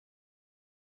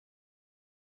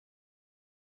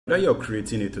Whether you're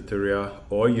creating a tutorial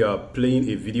or you're playing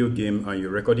a video game and you're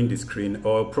recording the screen,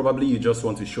 or probably you just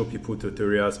want to show people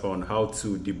tutorials on how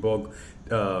to debug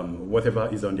whatever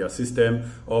is on their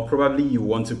system, or probably you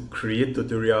want to create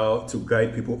tutorial to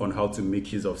guide people on how to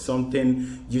make use of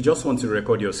something. You just want to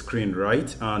record your screen,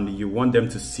 right? And you want them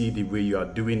to see the way you are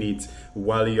doing it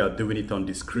while you are doing it on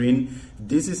the screen.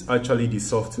 This is actually the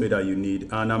software that you need,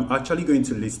 and I'm actually going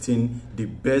to listing the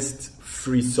best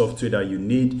free software that you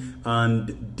need.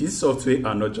 And these software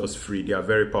are not just free, they are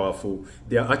very powerful.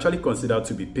 They are actually considered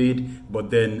to be paid, but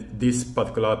then this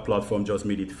particular platform just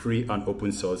made it free and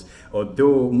open source, although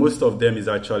most of them is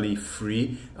actually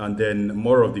free, and then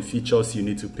more of the features you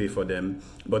need to pay for them.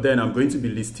 But then I'm going to be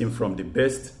listing from the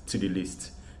best to the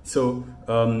least. So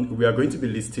we are going to be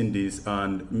listing this,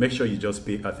 and make sure you just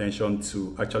pay attention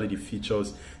to actually the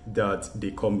features that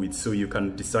they come with, so you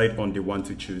can decide on the one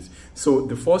to choose. So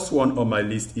the first one on my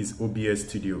list is OBS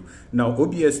Studio. Now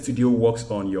OBS Studio works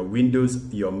on your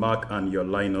Windows, your Mac, and your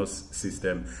Linux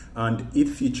system, and it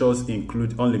features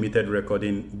include unlimited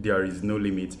recording. There is no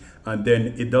limit, and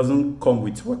then it doesn't come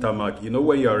with watermark. You know,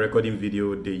 when you are recording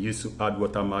video, they used to add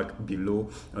watermark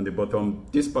below on the bottom.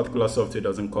 This particular software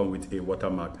doesn't come with a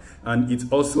watermark, and it's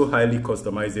also highly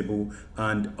customizable,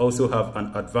 and also have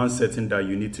an advanced setting that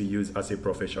you need to use as a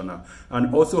professional,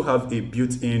 and also have a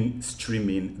built-in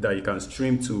streaming that you can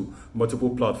stream to multiple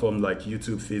platforms like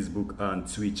YouTube, Facebook,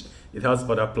 and Twitch. It has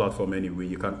other platform anyway.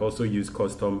 You can also use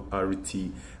custom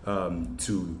RT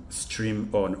to stream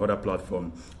on other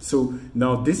platform. So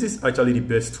now this is actually the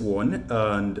best one,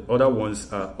 and other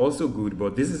ones are also good,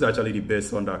 but this is actually the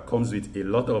best one that comes with a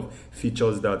lot of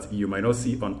features that you might not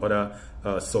see on other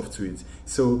softwares.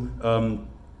 So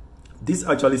this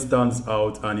actually stands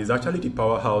out and is actually the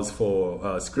powerhouse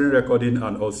for screen recording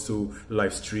and also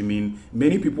live streaming.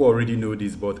 Many people already know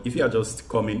this, but if you are just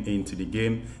coming into the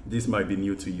game, this might be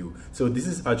new to you. So this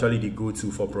is actually the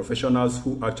go-to for professionals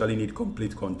who actually need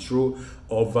complete control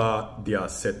over their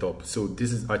setup. So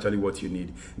this is actually what you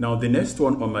need. Now the next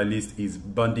one on my list is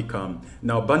Bandicam.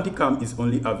 Now Bandicam is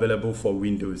only available for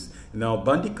Windows. Now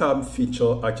Bandicam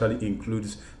feature actually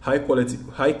includes high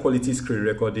quality screen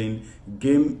recording,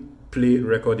 game play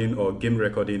recording or game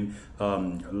recording,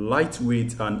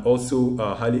 lightweight, and also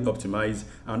highly optimized,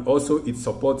 and also it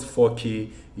supports 4K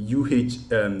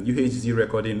UHD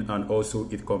recording, and also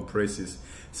it compresses.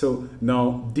 So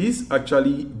now this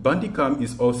actually, Bandicam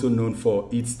is also known for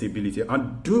its stability,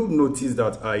 and do notice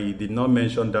that I did not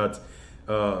mention that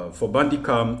for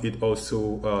Bandicam it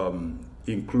also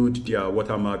include their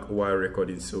watermark while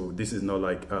recording. So this is not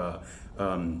like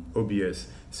OBS.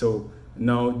 So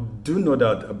now do know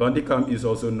that Bandicam is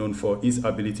also known for its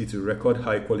ability to record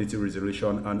high quality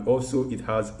resolution, and also it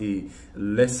has a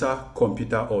lesser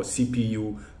computer or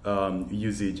CPU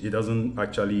usage. It doesn't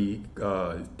actually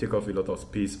take up a lot of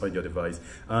space on your device,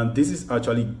 and this is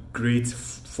actually great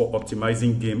for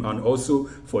optimizing game, and also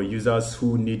for users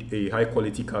who need a high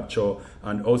quality capture.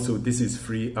 And also this is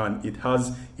free, and it has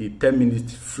a 10-minute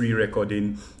free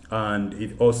recording, and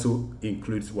it also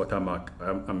includes watermark.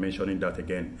 I'm mentioning that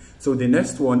again. So the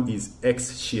next one is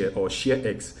XShare or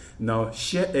ShareX. Now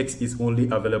ShareX is only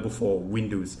available for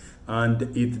Windows, and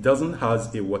it doesn't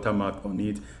has a watermark on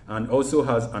it, and also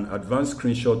has an advanced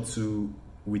screenshot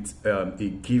with a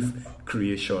GIF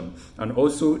creation, and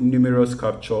also numerous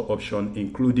capture options,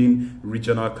 including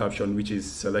regional caption, which is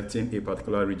selecting a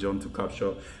particular region to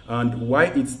capture. And why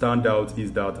it stands out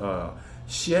is that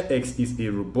ShareX is a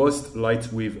robust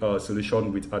lightweight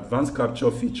solution with advanced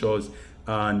capture features,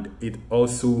 and it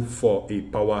also for a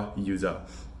power user.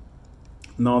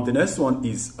 Now the next one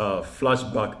is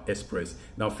Flashback Express.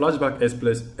 Now Flashback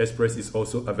Express is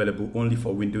also available only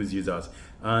for Windows users,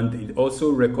 and it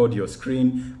also records your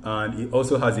screen, and it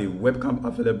also has a webcam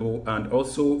available, and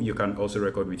also you can also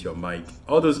record with your mic.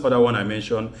 All those other one I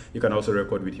mentioned, you can also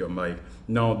record with your mic.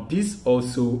 Now this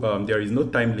also there is no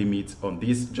time limit on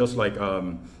this, just like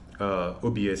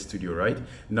OBS Studio, right?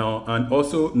 Now, and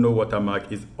also no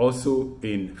watermark, is also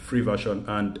in free version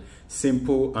and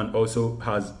simple, and also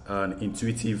has an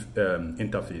intuitive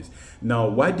interface. Now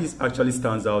why this actually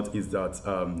stands out is that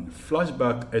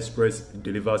Flashback Express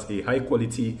delivers a high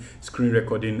quality screen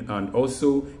recording, and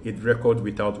also it records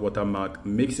without watermark,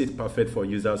 makes it perfect for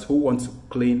users who want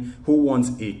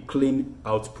a clean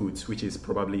output, which is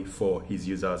probably for his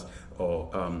users, or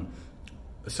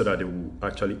so that they will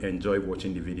actually enjoy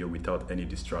watching the video without any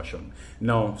distraction.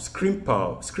 Now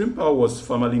ScreenPal was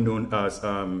formerly known as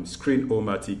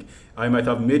Screen-O-Matic. I might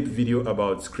have made video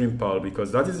about ScreenPal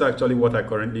because that is actually what I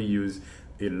currently use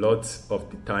a lot of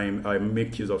the time I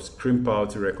make use of Screen Power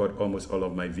to record almost all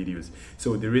of my videos.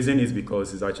 So the reason is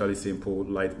because it's actually simple,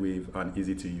 lightweight, and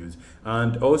easy to use.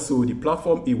 And also the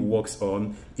platform it works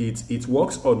on, it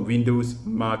works on Windows,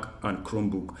 Mac, and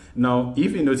Chromebook. Now,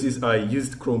 if you notice, I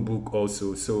used Chromebook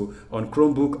also. So on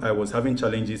Chromebook, I was having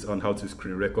challenges on how to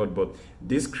screen record, but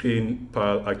this Screen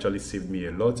Power actually saved me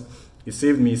a lot. It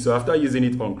saved me. So after using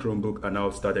it on Chromebook, I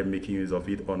now started making use of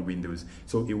it on Windows.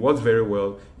 So it works very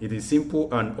well. It is simple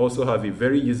and also have a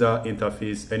very user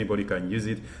interface. Anybody can use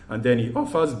it. And then it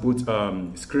offers both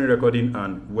screen recording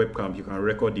and webcam. You can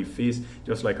record the face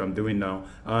just like I'm doing now.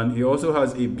 And it also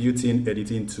has a built-in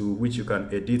editing tool which you can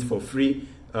edit for free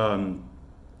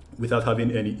without having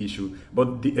any issue.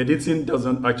 But the editing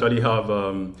doesn't actually have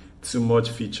too much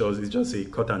features. It's just a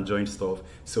cut and join stuff,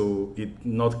 so it's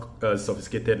not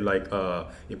sophisticated like a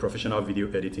professional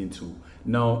video editing tool.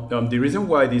 Now, the reason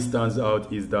why this stands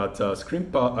out is that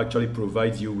ScreenPower actually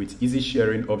provides you with easy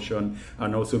sharing option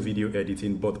and also video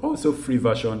editing, but also free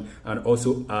version, and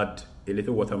also add a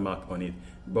little watermark on it.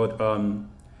 But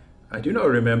I do not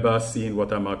remember seeing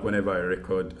watermark whenever I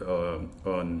record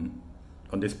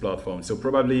on this platform. So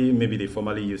probably maybe they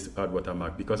formerly used to add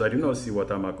watermark, because I do not see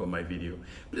watermark on my video.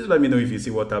 Please let me know if you see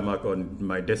watermark on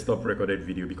my desktop recorded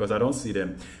video, because I don't see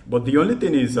them. But the only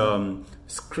thing is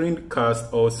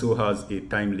screencast also has a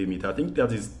time limit. I think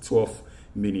that is 12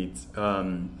 minutes.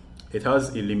 It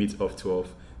has a limit of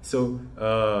 12. So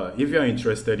if you are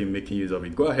interested in making use of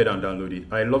it, go ahead and download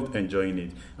it. I loved enjoying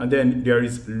it. And then there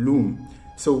is Loom.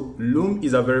 So Loom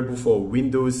is available for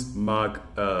Windows, Mac,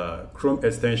 Chrome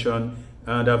extension,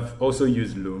 and I've also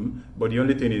used Loom. But the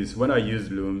only thing is, when I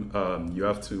use Loom, you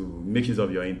have to make use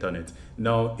of your internet.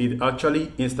 Now, it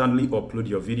actually instantly uploads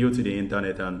your video to the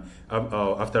internet and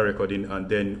after recording, and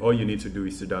then all you need to do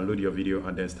is to download your video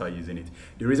and then start using it.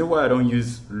 The reason why I don't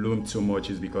use Loom too much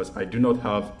is because I do not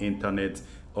have internet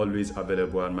always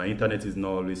available, and my internet is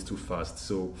not always too fast.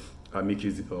 So I make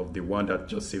use of the one that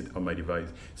just saved on my device.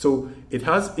 So it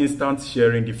has instant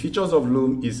sharing. The features of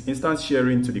Loom is instant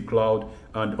sharing to the cloud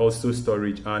and also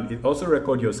storage. And it also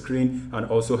records your screen and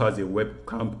also has a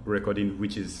webcam recording,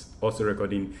 which is also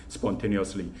recording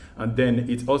spontaneously. And then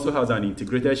it also has an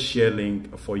integrated share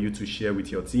link for you to share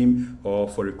with your team or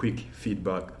for a quick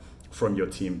feedback from your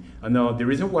team. And now the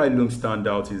reason why Loom stand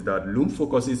out is that Loom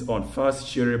focuses on fast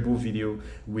shareable video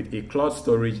with a cloud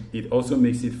storage. It also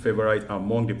makes it favorite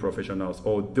among the professionals,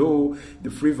 although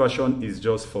the free version is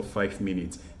just for 5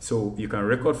 minutes. So you can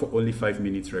record for only 5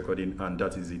 minutes recording, and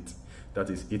that is it. That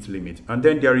is its limit. And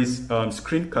then there is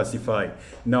Screencastify.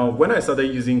 Now, when I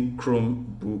started using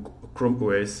Chrome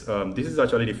OS, this is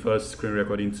actually the first screen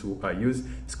recording tool I use,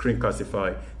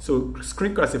 Screencastify. So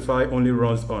Screencastify only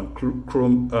runs on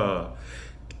Chrome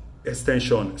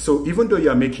extension. So even though you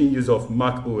are making use of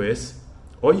Mac OS,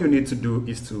 all you need to do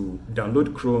is to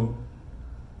download Chrome,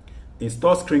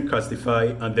 install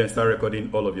Screencastify, and then start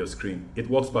recording all of your screen. It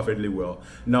works perfectly well.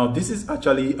 Now, this is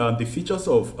actually the features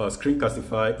of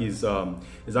Screencastify is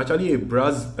actually a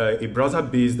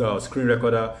browser-based screen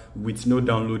recorder with no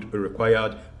download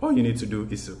required. All you need to do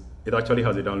is it actually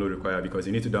has a download required, because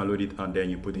you need to download it and then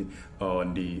you put it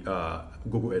on the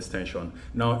Google extension.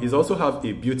 Now, it also have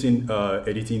a built-in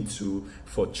editing tool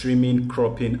for trimming,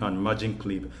 cropping, and merging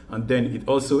clip. And then it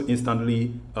also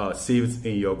instantly saves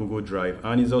in your Google Drive,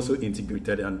 and is also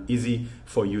integrated and easy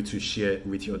for you to share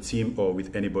with your team or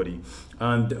with anybody.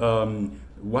 And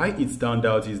why it stands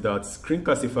out is that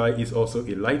Screencastify is also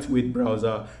a lightweight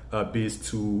browser-based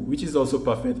tool, which is also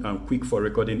perfect and quick for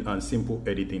recording and simple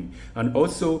editing. And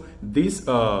also, this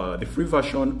the free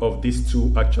version of this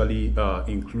tool actually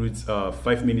includes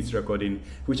 5 minutes recording,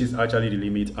 which is actually the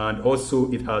limit, and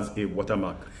also it has a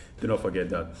watermark. Do not forget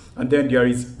that. And then there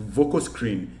is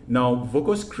VocoScreen. Now,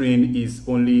 VocoScreen is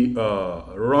only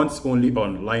runs only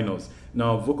on Linux.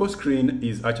 Now, VocoScreen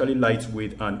is actually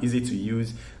lightweight and easy to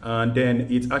use, and then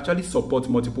it actually supports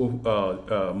multiple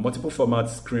format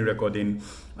screen recording,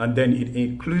 and then it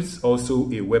includes also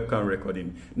a webcam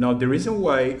recording. Now, the reason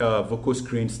why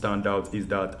VocoScreen stand out is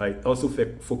that it also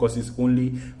focuses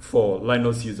only for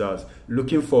Linux users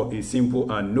looking for a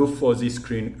simple and no fuzzy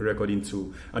screen recording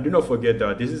tool. And do not forget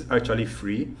that this is actually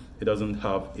free. It doesn't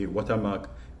have a watermark,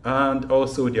 and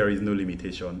also there is no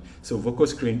limitation. So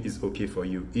VocoScreen is okay for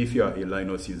you if you are a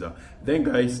Linux user. Then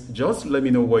guys, just let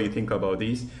me know what you think about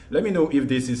this. Let me know if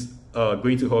this is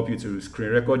going to help you to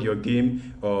screen record your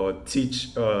game, or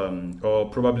teach, or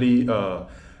probably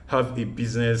have a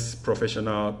business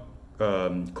professional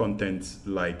content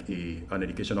like an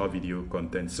educational video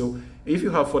content. So if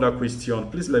you have further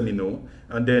questions, please let me know.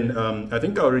 And then I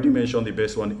think I already mentioned the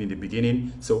best one in the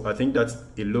beginning, so I think that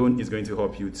alone is going to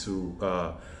help you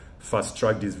to fast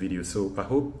track this video. So I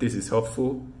hope this is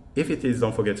helpful. If it is,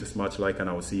 don't forget to smash like, and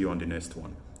I will see you on the next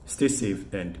one. Stay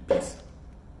safe and peace.